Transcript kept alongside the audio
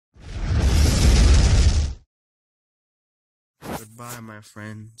Goodbye, my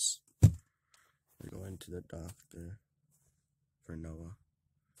friends. We're going to the doctor for Noah.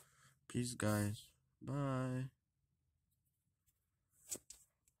 Peace, guys. Bye.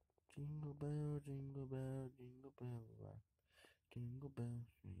 Jingle bell, jingle bell, jingle bell rock. Jingle bell,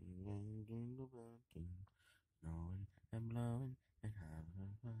 swing, jingle bell, ding. Snowing and blowing and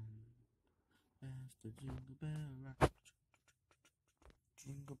having fun. As the jingle bell rock.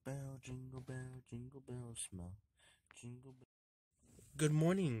 Jingle bell, jingle bell smell. Jingle bell. Good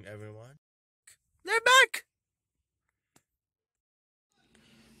morning, everyone. They're back!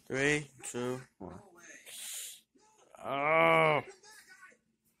 3, 2, 1. Oh!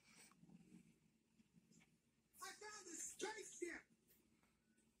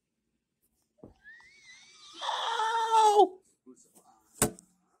 Oh!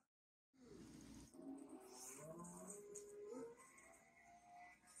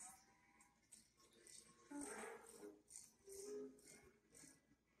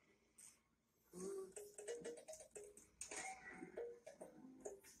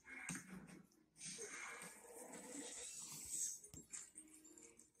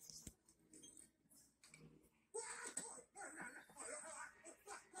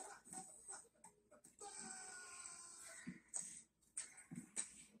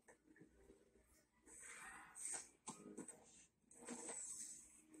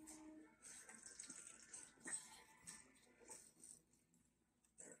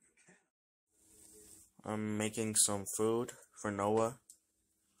 I'm making some food for Noah.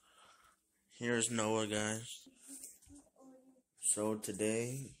 Here's Noah, guys. So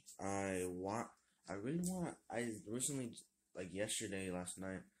today, I recently, like yesterday, last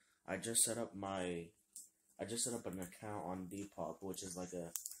night, I just set up an account on Depop, which is like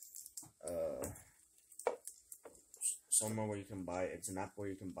somewhere where you can buy, it's an app where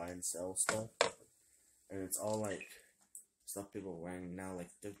you can buy and sell stuff. And it's all like stuff people are wearing now,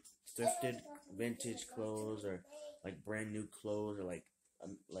 like thrifted vintage clothes, or like brand new clothes, or like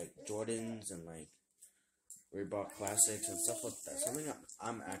Jordans and like Reebok classics and stuff like that. Something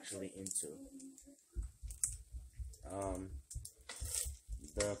I'm actually into.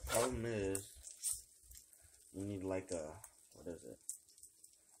 The problem is you need like a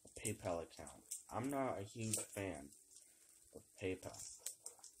PayPal account. I'm not a huge fan of PayPal,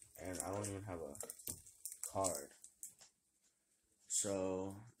 and I don't even have a card.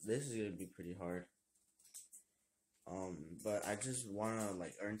 So this is gonna be pretty hard. But I just wanna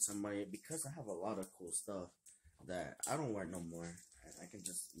like earn some money because I have a lot of cool stuff that I don't wear no more, and I can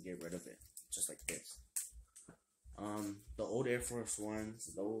just get rid of it, just like this. The old Air Force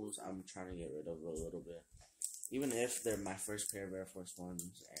Ones, those I'm trying to get rid of a little bit, even if they're my first pair of Air Force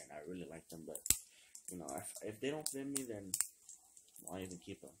Ones and I really like them. But you know, if they don't fit me, then why even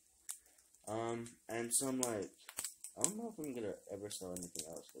keep them? And some like, I don't know if I'm gonna ever sell anything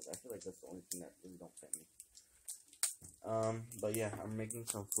else, because I feel like that's the only thing that really don't fit me. But yeah, I'm making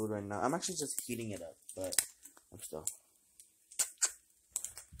some food right now. I'm actually just heating it up, but I'm still.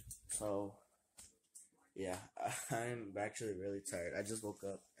 So, yeah, I'm actually really tired. I just woke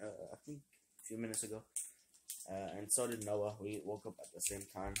up, I think a few minutes ago. And so did Noah. We woke up at the same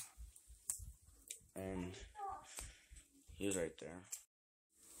time. And he was right there.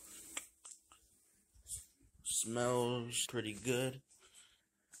 Smells pretty good.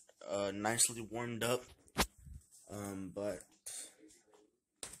 Nicely warmed up. But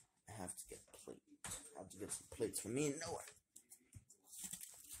I have to get a plate. I have to get some plates for me and Noah.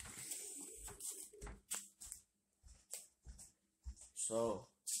 So,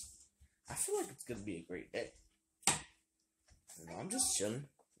 I feel like it's gonna be a great day. You know, I'm just chilling.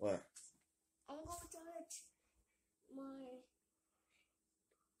 What? I'm going to charge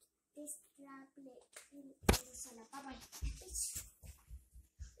this tablet. Bye-bye.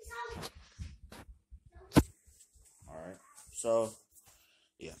 Alright. So,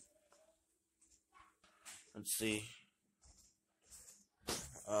 yeah. Let's see.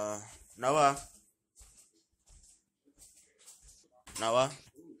 Noah.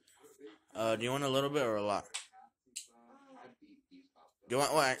 Do you want a little bit or a lot? Do you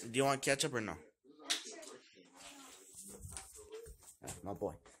want what? Do you want ketchup or no? No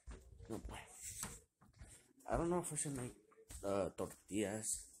boy. No boy. I don't know if I should make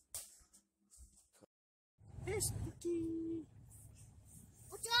tortillas. Hey, Spooky.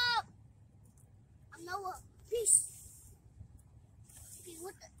 What's up? I'm Noah. Peace. Okay,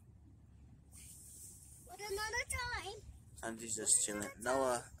 what another time? Sandy's just chilling.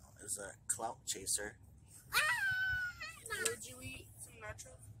 Noah is a clout chaser. Did you eat some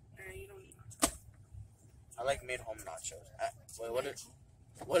nachos? You don't eat nachos. I like made home nachos. Wait,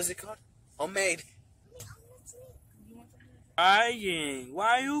 what is it called? Homemade. crying?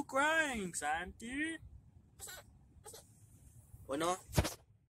 Why are you crying, Santi? Bueno.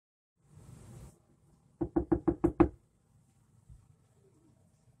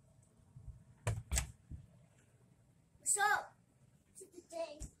 So,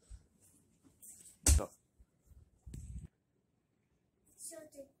 today. Go. So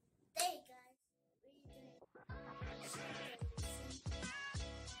today, guys,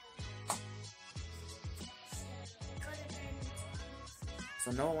 So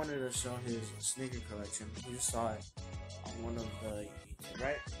Noah wanted to show his sneaker collection. He just saw it on one of the YouTube,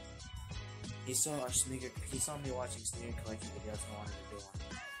 right? He saw me watching sneaker collection videos and wanted to do one.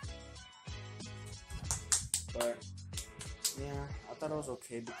 But yeah, I thought it was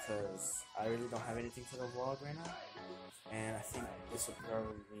okay because I really don't have anything for the vlog right now. And I think this would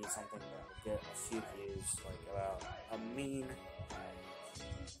probably be something that would get a few views, like about a mean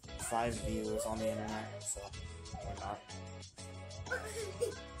 5 views on the internet, so why not?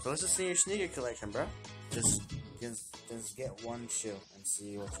 So let's just see your sneaker collection, bro. Just get one shoe and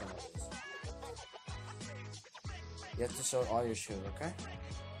see which one it is. You have to show all your shoes, okay?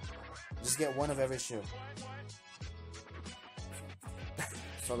 Just get one of every shoe.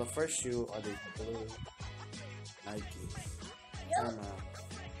 So the first shoe are the blue Nike. I don't know.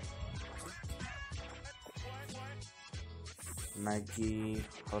 Nike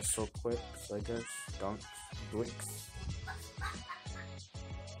Hustle Quicks, I guess. Dunks, Dwicks.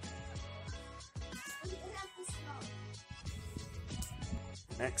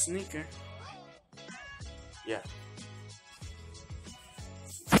 Next sneaker. Yeah.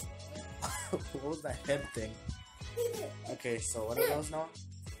 What was that head thing? Okay, so what are those now?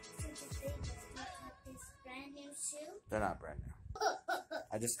 They're not brand new.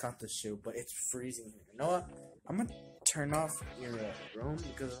 I just caught the shoe, but it's freezing here. You know what? I'm gonna turn off your room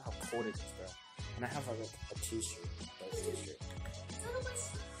because of how cold it is, bro. And I have a t-shirt.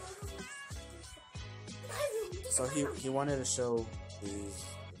 So he wanted to show these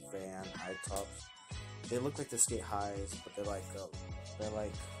Van high tops. They look like the skate highs, but they're like I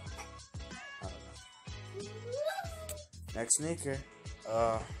don't know. Next sneaker,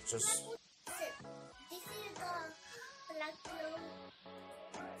 just. This is the black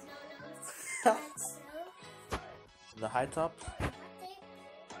The high top. Catch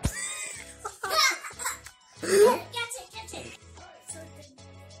it. So this is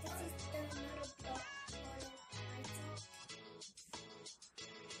the little block.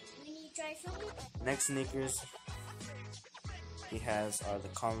 We need to try something. Next sneakers he has are the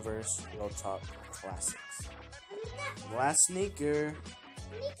Converse low top classics. Last sneaker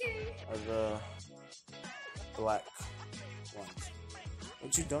are the black ones.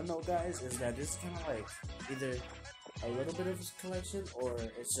 What you don't know, guys, is that this is kind of like either a little bit of his collection or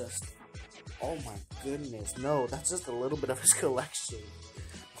it's just, oh my goodness, no, that's just a little bit of his collection.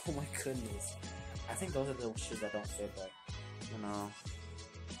 Oh my goodness. I think those are the shoes that don't fit, but you know.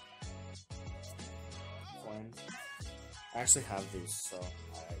 Coins. I actually have these, so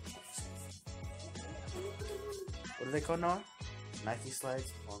I can't say. What are they called now? Nike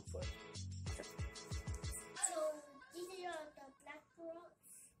slides, 1 foot. Okay. So these are the black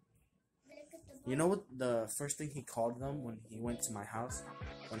rocks. Look at the You know what the first thing he called them when he went to my house,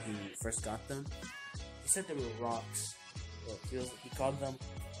 when he first got them? He said they were rocks. Look, he called them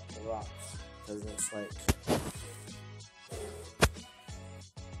the rocks. Because it's like...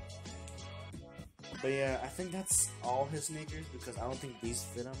 But yeah, I think that's all his sneakers because I don't think these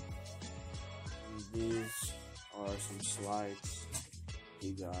fit him. And these are some slides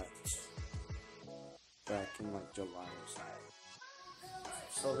he got back in like July or something.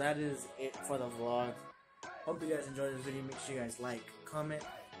 So that is it for the vlog. Hope you guys enjoyed this video. Make sure you guys like, comment,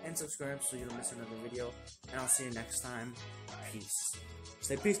 and subscribe so you don't miss another video. And I'll see you next time. Peace.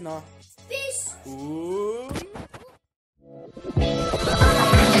 Say peace, Noah. fish. Ooh.